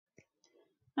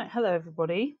Right, hello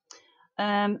everybody.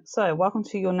 So welcome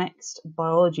to your next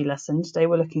biology lesson. Today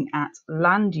we're looking at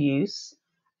land use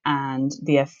and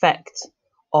the effect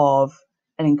of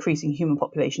an increasing human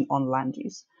population on land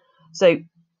use. So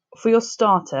for your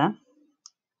starter,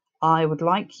 I would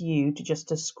like you to just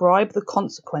describe the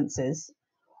consequences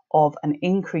of an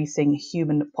increasing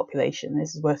human population.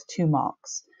 This is worth 2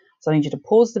 marks. So I need you to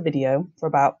pause the video for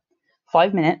about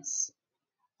 5 minutes,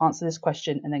 answer this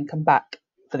question, and then come back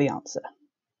for the answer.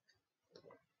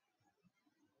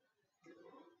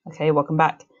 Okay, welcome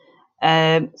back.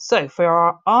 So for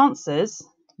our answers,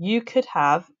 you could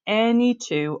have any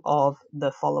two of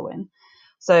the following.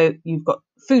 So you've got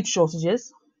food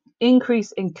shortages,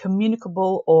 increase in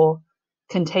communicable or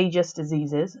contagious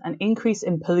diseases, an increase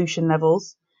in pollution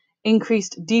levels,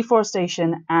 increased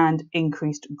deforestation, and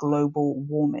increased global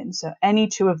warming. So any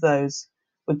two of those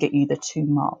would get you the 2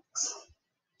 marks.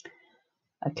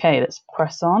 Okay, let's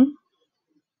press on.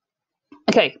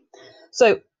 Okay,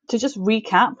 so to just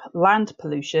recap, land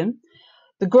pollution.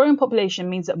 The growing population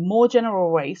means that more general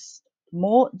waste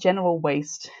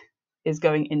is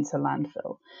going into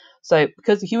landfill. So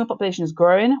because the human population is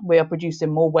growing, we are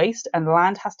producing more waste, and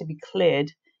land has to be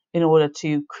cleared in order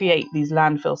to create these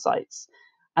landfill sites.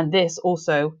 And this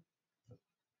also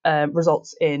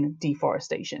results in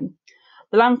deforestation.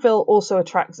 The landfill also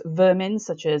attracts vermin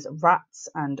such as rats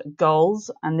and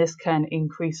gulls, and this can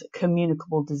increase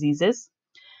communicable diseases.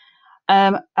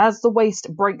 As the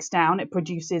waste breaks down, it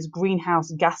produces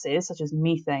greenhouse gases such as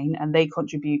methane, and they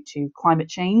contribute to climate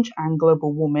change and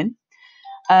global warming.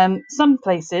 Some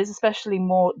places, especially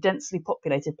more densely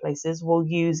populated places, will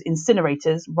use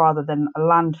incinerators rather than a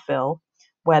landfill,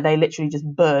 where they literally just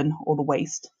burn all the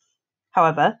waste.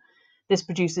 However, this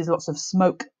produces lots of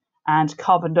smoke and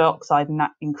carbon dioxide, and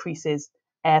that increases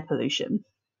air pollution.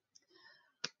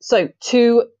 So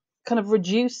to kind of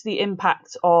reduce the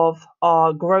impact of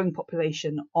our growing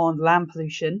population on land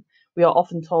pollution, we are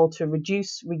often told to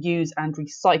reduce, reuse, and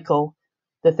recycle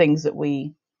the things that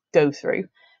we go through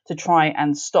to try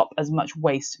and stop as much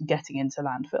waste getting into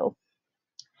landfill.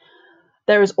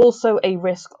 There is also a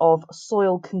risk of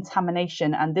soil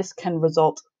contamination, and this can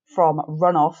result from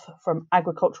runoff from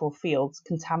agricultural fields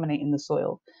contaminating the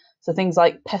soil. So things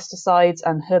like pesticides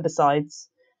and herbicides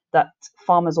that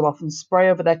farmers will often spray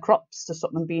over their crops to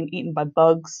stop them being eaten by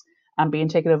bugs and being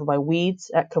taken over by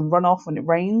weeds, that can run off when it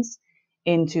rains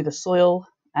into the soil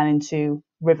and into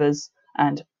rivers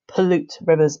and pollute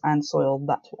rivers and soil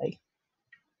that way.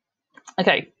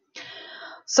 Okay,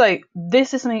 so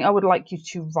this is something I would like you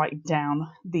to write down,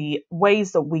 the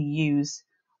ways that we use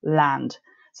land.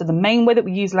 So the main way that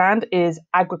we use land is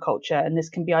agriculture, and this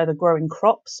can be either growing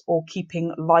crops or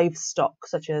keeping livestock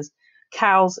such as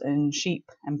cows and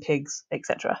sheep and pigs,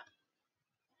 etc.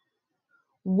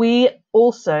 We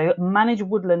also manage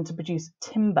woodland to produce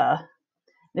timber.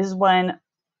 This is when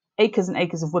acres and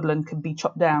acres of woodland can be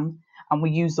chopped down, and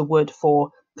we use the wood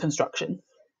for construction.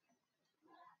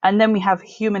 And then we have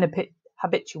human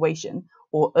habituation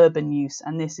or urban use,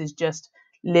 and this is just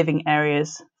living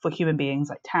areas for human beings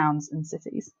like towns and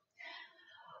cities.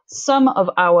 Some of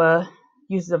our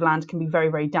uses of land can be very,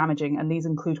 very damaging, and these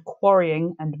include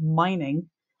quarrying and mining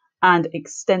and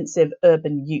extensive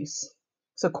urban use.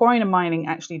 So quarrying and mining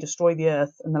actually destroy the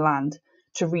earth and the land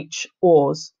to reach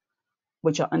ores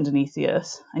which are underneath the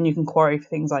earth, and you can quarry for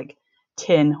things like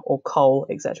tin or coal,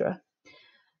 etc.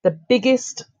 The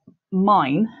biggest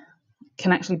mine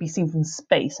can actually be seen from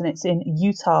space, and it's in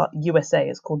Utah, USA.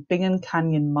 It's called Bingham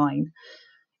Canyon Mine.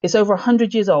 It's over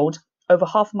 100 years old, over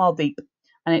half a mile deep,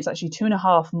 and it's actually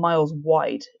 2.5 miles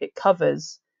wide. It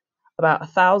covers about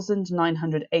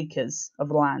 1,900 acres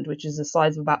of land, which is the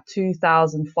size of about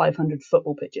 2,500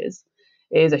 football pitches.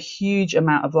 It is a huge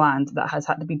amount of land that has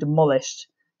had to be demolished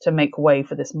to make way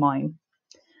for this mine.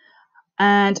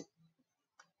 And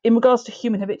in regards to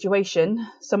human habituation,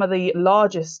 some of the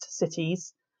largest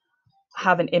cities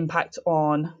have an impact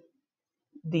on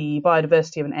the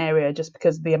biodiversity of an area just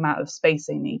because of the amount of space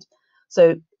they need.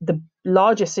 So the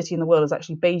largest city in the world is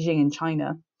actually Beijing in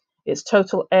China. Its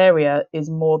total area is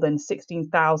more than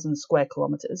 16,000 square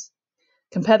kilometers.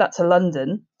 Compare that to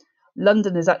London.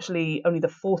 London is actually only the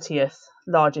 40th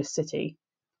largest city,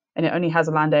 and it only has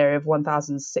a land area of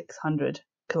 1,600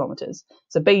 kilometers.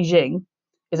 So Beijing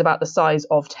is about the size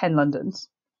of 10 Londons.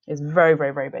 It's very,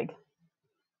 very, very big.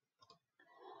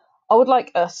 I would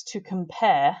like us to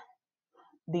compare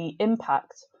the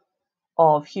impact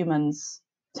of humans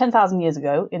 10,000 years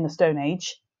ago in the Stone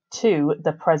Age to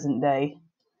the present day.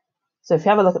 So if you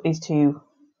have a look at these two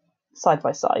side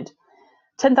by side,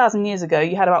 10,000 years ago,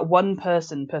 you had about one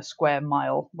person per square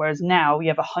mile, whereas now you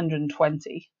have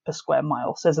 120 per square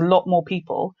mile. So there's a lot more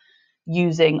people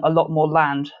using a lot more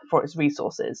land for its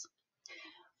resources.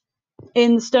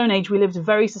 In the Stone Age, we lived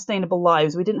very sustainable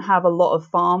lives. We didn't have a lot of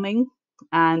farming,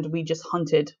 and we just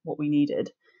hunted what we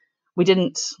needed. We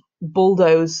didn't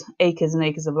bulldoze acres and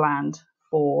acres of land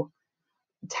for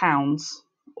towns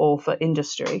or for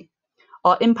industry.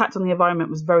 Our impact on the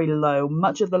environment was very low.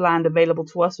 Much of the land available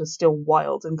to us was still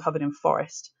wild and covered in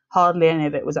forest. Hardly any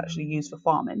of it was actually used for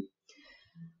farming.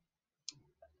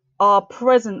 Our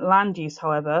present land use,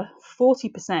 however,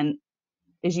 40%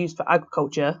 is used for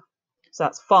agriculture. So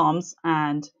that's farms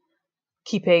and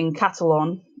keeping cattle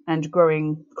on and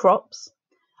growing crops.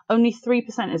 Only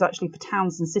 3% is actually for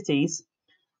towns and cities,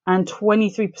 and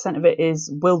 23% of it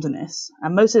is wilderness.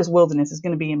 And most of this wilderness is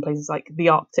going to be in places like the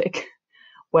Arctic,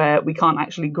 where we can't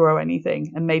actually grow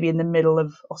anything, and maybe in the middle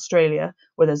of Australia,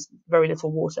 where there's very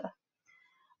little water.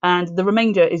 And the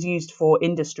remainder is used for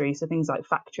industry, so things like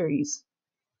factories.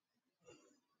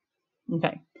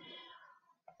 Okay.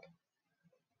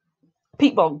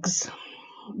 Peat bogs.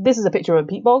 This is a picture of a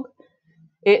peat bog.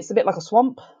 It's a bit like a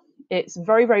swamp. It's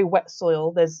very, very wet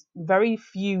soil. There's very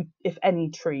few, if any,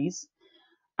 trees.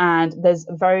 And there's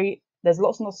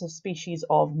lots and lots of species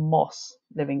of moss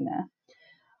living there.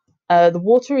 The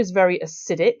water is very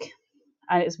acidic,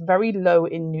 and it's very low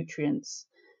in nutrients.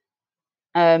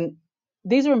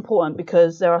 These are important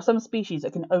because there are some species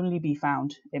that can only be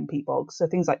found in peat bogs. So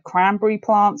things like cranberry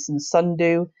plants and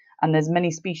sundew, and there's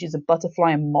many species of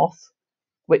butterfly and moth,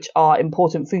 which are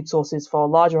important food sources for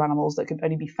larger animals that can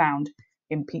only be found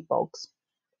in peat bogs.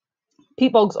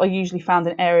 Peat bogs are usually found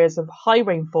in areas of high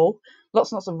rainfall,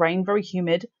 lots and lots of rain, very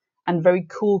humid, and very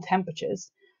cool temperatures.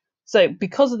 So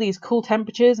because of these cool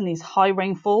temperatures and these high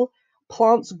rainfall,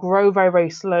 plants grow very, very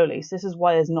slowly. So this is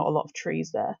why there's not a lot of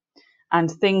trees there. And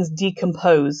things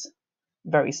decompose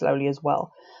very slowly as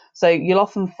well. So you'll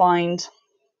often find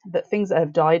that things that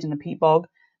have died in a peat bog,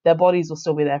 their bodies will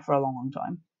still be there for a long, long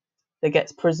time. That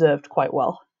gets preserved quite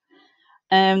well.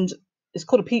 And it's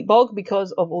called a peat bog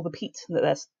because of all the peat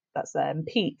that's there. And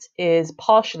peat is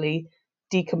partially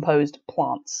decomposed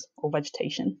plants or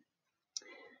vegetation.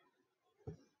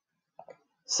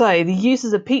 So the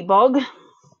uses of peat bog,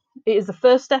 it is the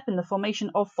first step in the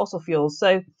formation of fossil fuels.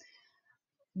 So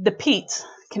the peat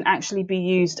can actually be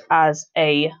used as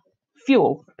a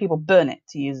fuel. People burn it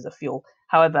to use as a fuel.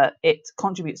 However, it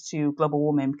contributes to global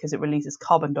warming because it releases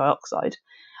carbon dioxide.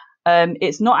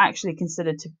 It's not actually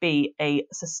considered to be a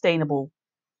sustainable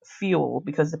fuel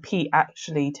because the peat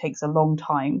actually takes a long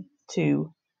time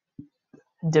to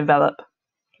develop,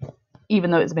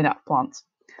 even though it's made out of plants.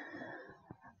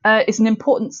 It's an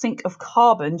important sink of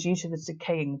carbon due to the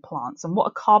decaying plants. And what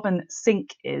a carbon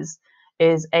sink is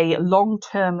a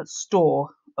long-term store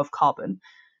of carbon.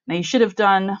 Now, you should have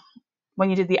done,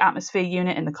 when you did the atmosphere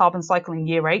unit in the carbon cycle in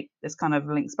year 8, this kind of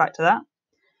links back to that.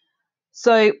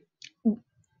 So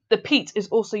the peat is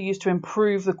also used to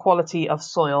improve the quality of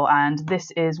soil, and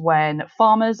this is when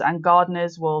farmers and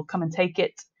gardeners will come and take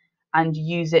it and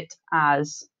use it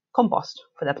as compost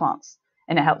for their plants,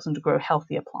 and it helps them to grow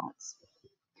healthier plants.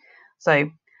 So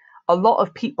a lot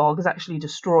of peat bog is actually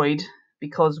destroyed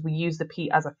because we use the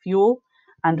peat as a fuel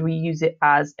and we use it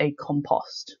as a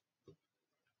compost.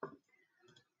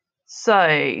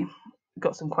 So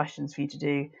got some questions for you to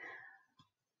do.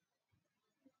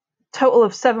 Total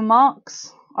of 7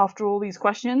 marks after all these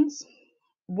questions.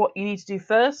 What you need to do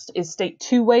first is state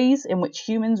 2 ways in which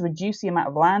humans reduce the amount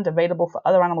of land available for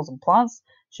other animals and plants.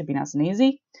 Should be nice and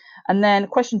easy. And then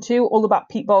question 2, all about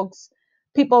peat bogs.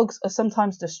 Peat bogs are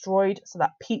sometimes destroyed so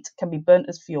that peat can be burnt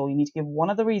as fuel. You need to give one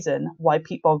other reason why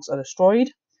peat bogs are destroyed,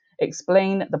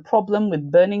 explain the problem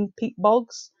with burning peat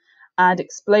bogs, and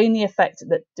explain the effect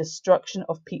that destruction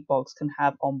of peat bogs can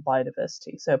have on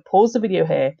biodiversity. So pause the video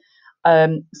here.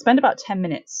 Spend about 10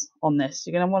 minutes on this.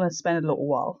 You're going to want to spend a little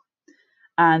while.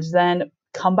 And then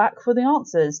come back for the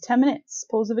answers. 10 minutes.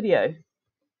 Pause the video.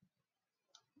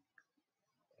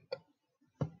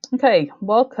 Okay,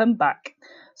 welcome back.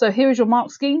 So here is your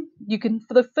mark scheme. You can,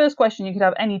 for the first question, you could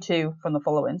have any 2 from the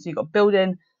following. So you've got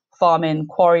building, farming,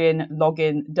 quarrying,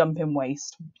 logging, dumping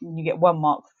waste. You get 1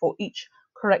 mark for each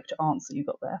correct answer you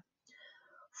got there.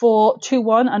 For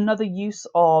 2-1, another use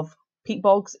of peat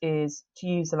bogs is to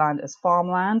use the land as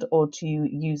farmland or to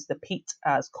use the peat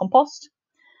as compost.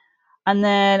 And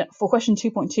then for question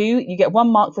 2.2, you get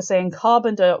 1 mark for saying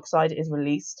carbon dioxide is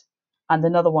released and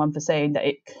another one for saying that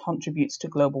it contributes to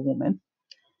global warming.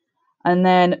 And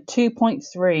then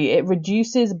 2.3, it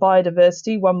reduces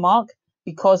biodiversity, 1 mark,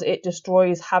 because it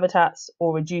destroys habitats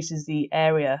or reduces the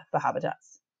area for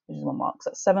habitats, which is 1 mark. So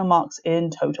that's 7 marks in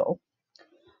total.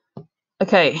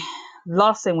 Okay,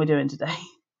 last thing we're doing today.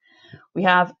 We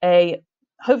have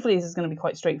hopefully this is going to be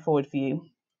quite straightforward for you.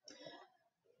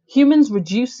 Humans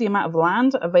reduce the amount of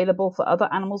land available for other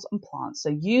animals and plants. So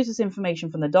use this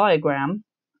information from the diagram,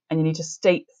 and you need to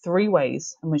state 3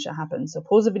 ways in which it happens. So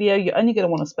pause the video. You're only going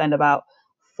to want to spend about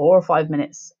 4 or 5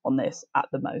 minutes on this at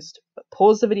the most. But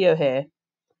pause the video here,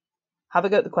 have a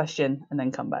go at the question, and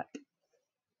then come back.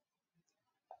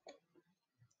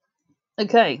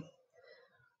 Okay,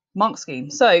 mark scheme.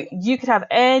 So you could have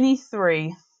any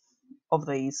 3 of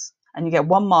these, and you get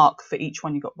 1 mark for each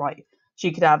one you got right. So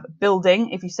you could have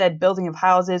building. If you said building of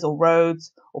houses or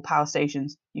roads or power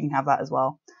stations, you can have that as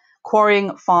well.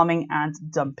 Quarrying, farming, and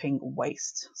dumping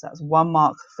waste. So that's 1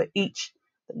 mark for each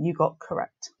that you got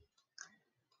correct.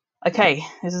 Okay,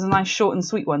 this is a nice short and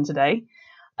sweet one today.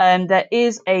 There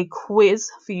is a quiz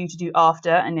for you to do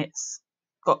after, and it's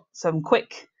got some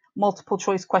quick multiple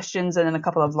choice questions and then a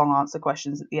couple of long answer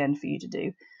questions at the end for you to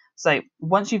do. So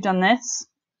once you've done this,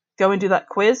 go and do that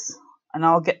quiz, and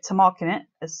I'll get to marking it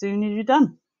as soon as you're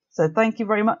done. So thank you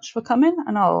very much for coming,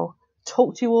 and I'll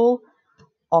talk to you all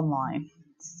online.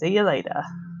 See you later.